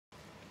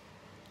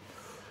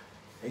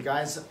Hey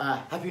guys,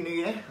 Happy New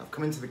Year. I've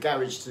come into the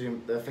garage to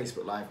do the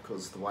Facebook Live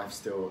because the wife's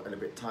still a little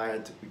bit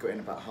tired. We got in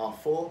about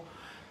 4:30,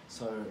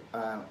 so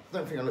I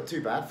don't think I look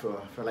too bad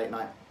for a late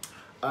night.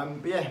 I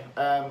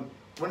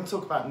want to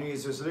talk about New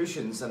Year's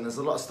resolutions, and there's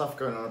a lot of stuff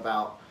going on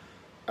about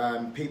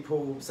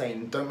people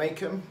saying don't make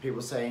them,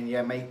 people saying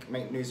yeah, make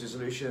New Year's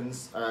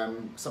resolutions,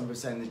 some people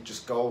saying they're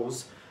just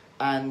goals.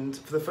 And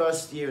for the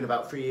first year in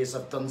about 3 years,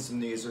 I've done some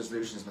New Year's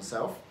resolutions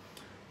myself.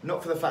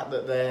 Not for the fact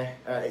that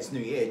it's New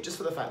Year, just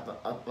for the fact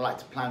that I like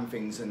to plan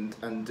things and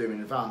do them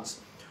in advance.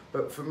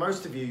 But for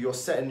most of you, you'll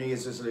set a New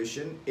Year's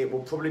resolution. It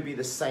will probably be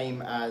the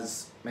same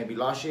as maybe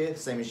last year, the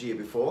same as year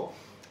before.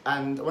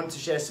 And I wanted to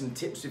share some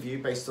tips with you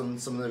based on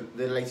some of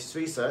the latest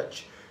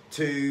research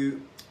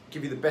to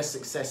give you the best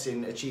success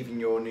in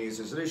achieving your New Year's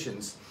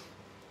resolutions.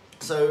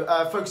 So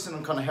focusing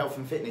on kind of health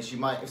and fitness, you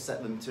might have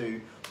set them to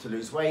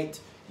lose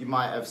weight. You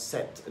might have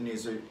set a New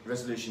Year's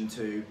resolution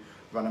to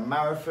run a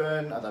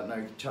marathon, I don't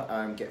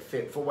know, get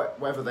fit for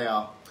whatever they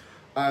are.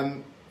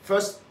 My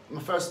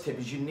first tip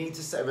is you need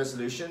to set a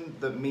resolution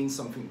that means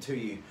something to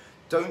you.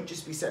 Don't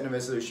just be setting a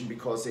resolution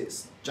because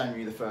it's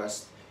January the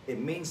 1st. It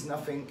means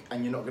nothing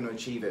and you're not going to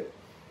achieve it.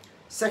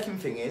 Second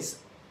thing is,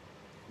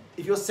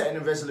 if you're setting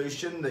a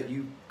resolution that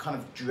you kind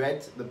of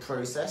dread the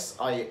process,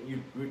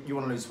 you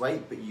want to lose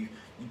weight but you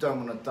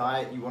don't want to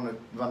diet, you want to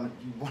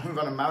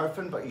run a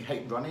marathon but you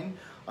hate running.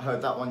 I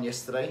heard that one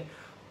yesterday.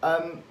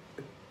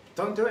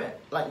 Don't do it.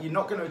 Like, you're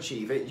not going to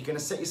achieve it. You're going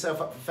to set yourself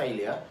up for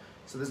failure,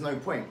 so there's no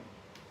point.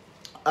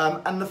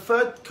 And the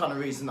third kind of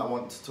reason I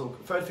want to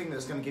talk, third thing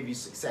that's going to give you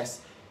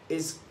success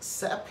is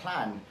set a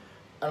plan.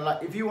 And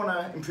like, if you want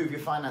to improve your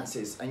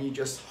finances and you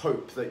just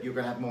hope that you're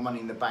going to have more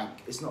money in the bank,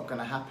 it's not going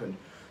to happen.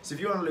 So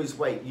if you want to lose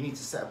weight, you need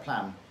to set a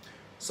plan.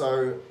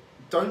 So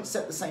don't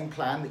set the same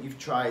plan that you've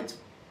tried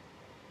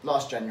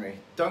last January.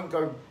 Don't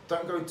go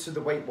to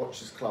the Weight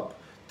Watchers Club.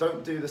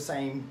 Don't do the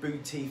same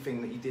booty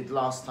thing that you did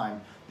last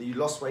time, that you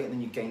lost weight and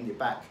then you gained it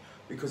back.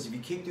 Because if you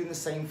keep doing the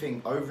same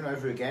thing over and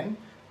over again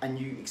and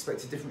you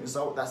expect a different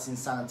result, that's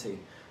insanity.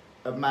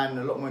 A man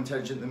a lot more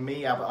intelligent than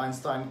me, Albert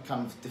Einstein,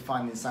 kind of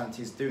defined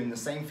insanity as doing the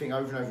same thing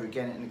over and over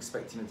again and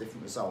expecting a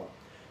different result.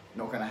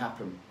 Not going to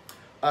happen.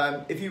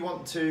 If you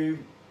want to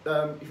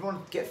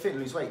get fit and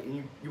lose weight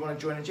and you want to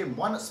join a gym,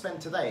 why not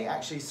spend today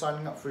actually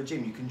signing up for a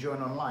gym? You can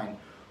join online.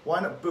 Why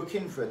not book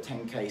in for a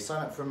 10K,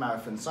 sign up for a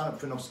marathon, sign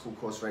up for an obstacle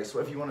course race,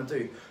 whatever you want to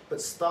do,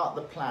 but start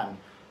the plan.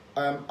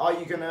 Are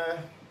you going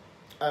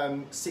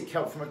to seek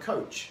help from a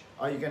coach?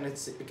 Are you going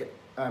to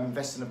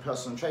invest in a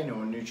personal trainer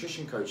or a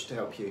nutrition coach to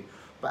help you?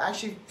 But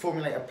actually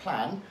formulate a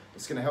plan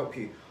that's going to help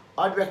you.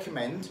 I'd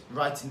recommend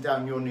writing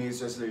down your New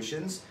Year's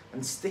resolutions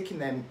and sticking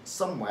them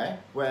somewhere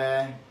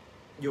where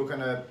you're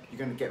going to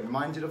get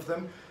reminded of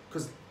them.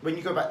 Because when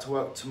you go back to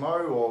work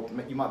tomorrow, or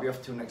you might be off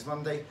till next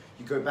Monday,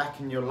 you go back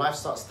and your life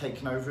starts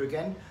taking over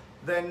again,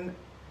 then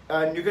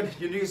your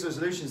New Year's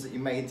resolutions that you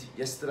made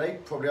yesterday,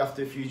 probably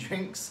after a few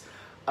drinks,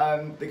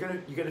 you're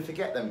going to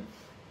forget them.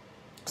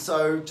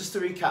 So just to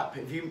recap,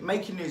 if you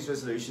make your New Year's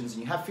resolutions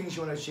and you have things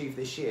you want to achieve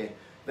this year,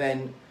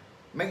 then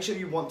make sure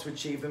you want to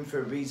achieve them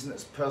for a reason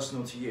that's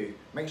personal to you.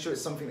 Make sure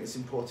it's something that's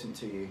important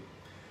to you.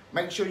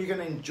 Make sure you're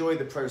going to enjoy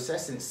the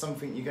process and it's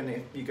something you're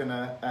going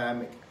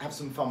to have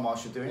some fun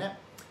whilst you're doing it.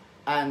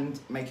 And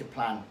make a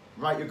plan.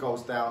 Write your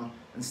goals down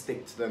and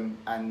stick to them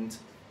and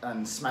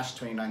smash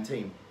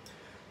 2019.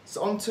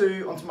 So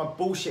onto my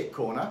bullshit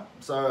corner.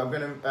 So I'm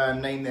going to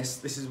name this.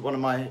 This is one of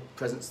my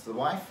presents to the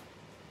wife.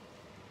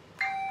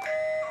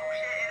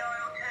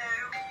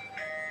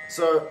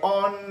 So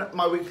on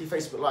my weekly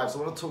Facebook Lives, I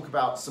want to talk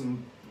about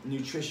some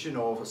nutrition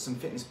or some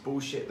fitness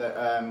bullshit that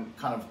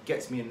kind of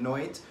gets me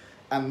annoyed.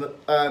 And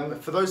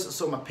for those that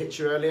saw my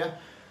picture earlier,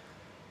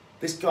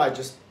 this guy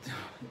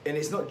and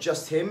it's not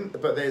just him,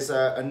 but there's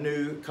a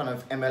new kind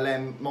of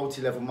MLM,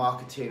 multi-level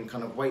marketing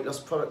kind of weight loss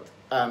product,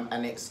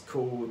 and it's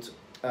called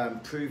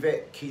Prove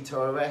It,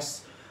 Keto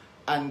OS.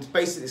 And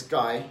basically this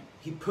guy,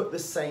 he put the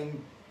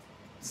same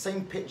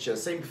picture,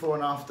 same before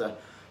and after.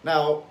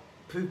 Now,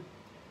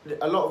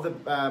 a lot of the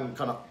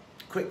kind of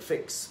quick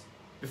fix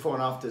before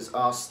and afters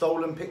are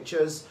stolen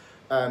pictures.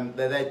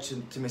 They're there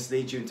to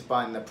mislead you into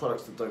buying their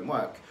products that don't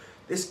work.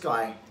 This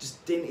guy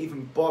just didn't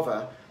even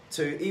bother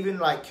to even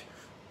like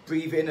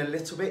breathe in a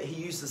little bit.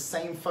 He used the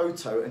same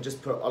photo and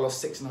just put, I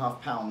lost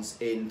 6.5 pounds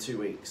in 2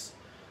 weeks.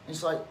 And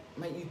it's like,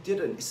 mate, you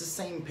didn't. It's the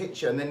same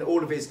picture. And then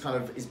all of his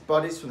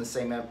buddies from the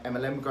same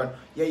MLM were going,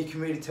 yeah, you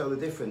can really tell the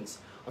difference.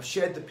 I've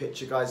shared the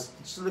picture, guys.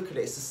 Just look at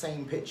it. It's the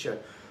same picture.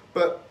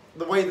 But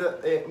the way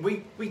that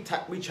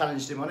we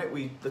challenged him on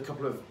it, a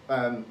couple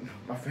of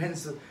my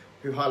friends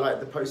who highlighted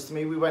the post to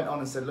me, we went on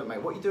and said, look,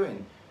 mate, what are you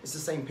doing? It's the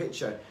same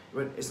picture. He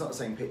went, it's not the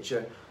same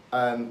picture.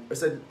 I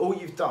said, all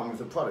you've done with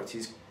the product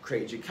is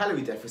created your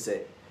calorie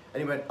deficit.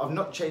 And he went, I've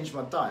not changed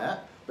my diet,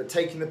 but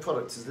taking the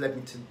product has led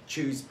me to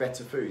choose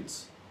better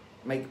foods,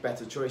 make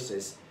better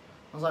choices.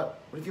 I was like,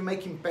 well, if you're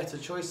making better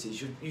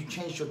choices, you've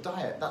changed your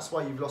diet. That's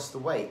why you've lost the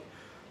weight.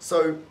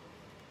 So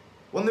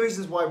one of the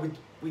reasons why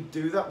we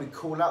do that, we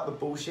call out the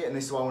bullshit, and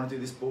this is why I want to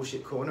do this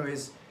bullshit corner,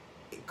 is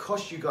it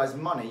costs you guys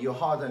money, your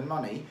hard-earned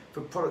money,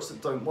 for products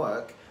that don't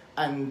work,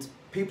 and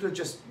people are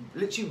just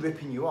literally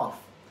ripping you off.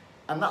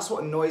 And that's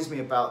what annoys me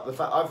about the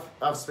fact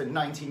I've spent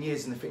 19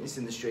 years in the fitness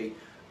industry,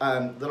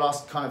 the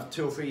last kind of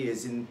 2 or 3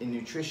 years in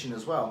nutrition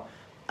as well.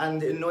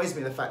 And it annoys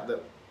me the fact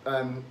that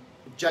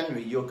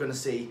January you're going to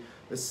see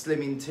the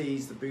slimming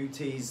teas, the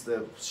booties,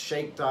 the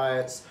shake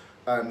diets,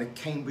 the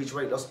Cambridge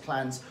weight loss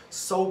plans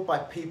sold by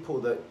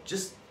people that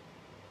just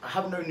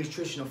have no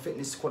nutrition or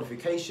fitness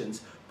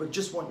qualifications, but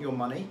just want your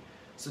money.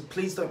 So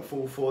please don't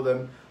fall for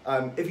them.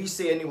 If you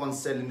see anyone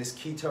selling this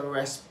Keto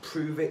OS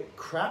prove it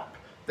crap,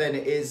 then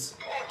it's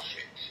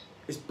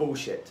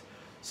bullshit.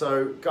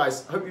 So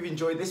guys, hope you've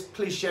enjoyed this.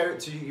 Please share it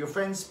to your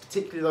friends,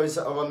 particularly those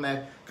that are on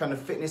their kind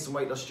of fitness and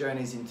weight loss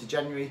journeys into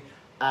January.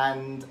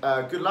 And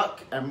good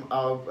luck, and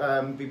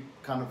I'll be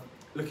kind of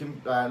looking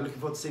forward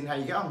to seeing how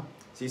you get on.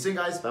 See you soon,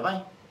 guys. Bye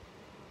bye.